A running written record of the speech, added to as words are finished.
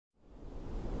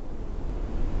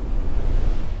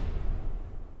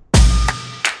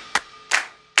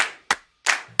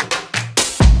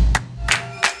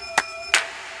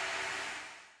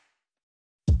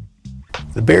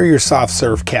The barrier soft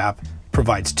serve cap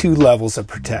provides two levels of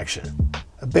protection: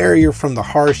 a barrier from the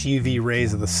harsh UV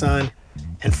rays of the sun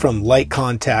and from light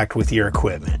contact with your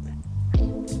equipment.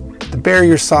 The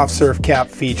barrier soft serve cap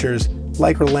features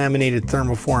lycra laminated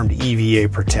thermoformed EVA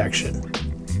protection,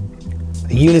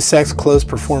 a unisex closed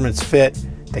performance fit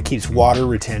that keeps water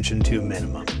retention to a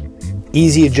minimum,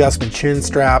 easy adjustment chin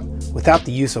strap without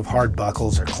the use of hard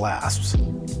buckles or clasps.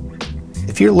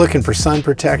 If you're looking for sun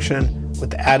protection with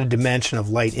the added dimension of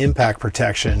light impact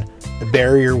protection, the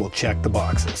barrier will check the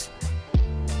boxes.